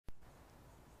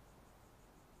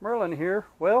Merlin here.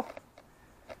 Well,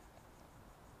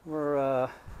 we're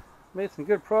made some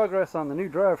good progress on the new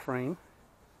drive frame.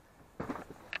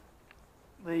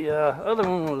 The other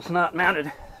one was not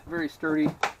mounted very sturdy,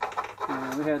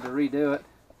 and we had to redo it.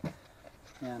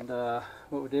 And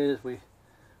what we did is we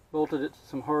bolted it to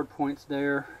some hard points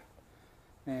there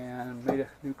and made a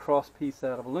new cross piece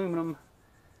out of aluminum,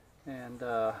 and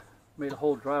made a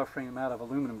whole drive frame out of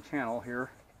aluminum channel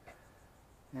here.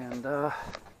 And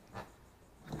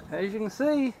as you can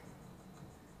see,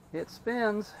 it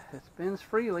spins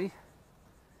freely.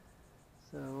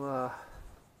 So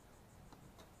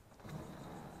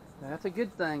that's a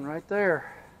good thing right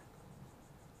there.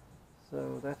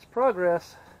 So that's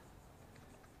progress.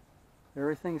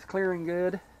 Everything's clearing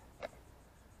good.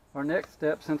 Our next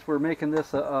step, since we're making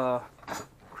this a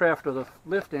craft of the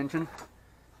lift engine,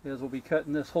 is we'll be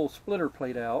cutting this whole splitter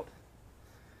plate out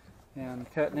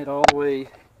and cutting it all the way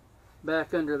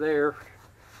back under there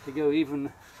to go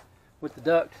even with the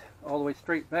duct all the way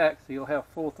straight back, so you'll have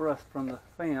full thrust from the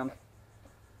fan.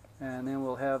 And then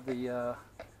we'll have the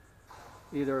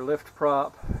either a lift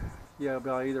prop,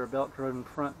 either a belt driven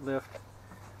front lift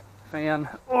fan,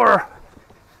 or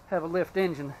have a lift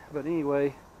engine. But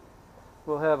anyway,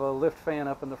 we'll have a lift fan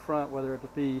up in the front, whether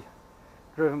it be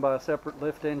driven by a separate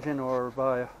lift engine or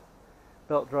by a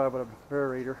belt drive with a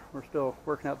variator. We're still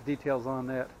working out the details on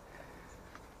that.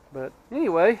 But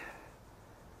anyway,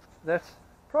 that's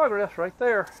progress right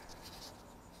there.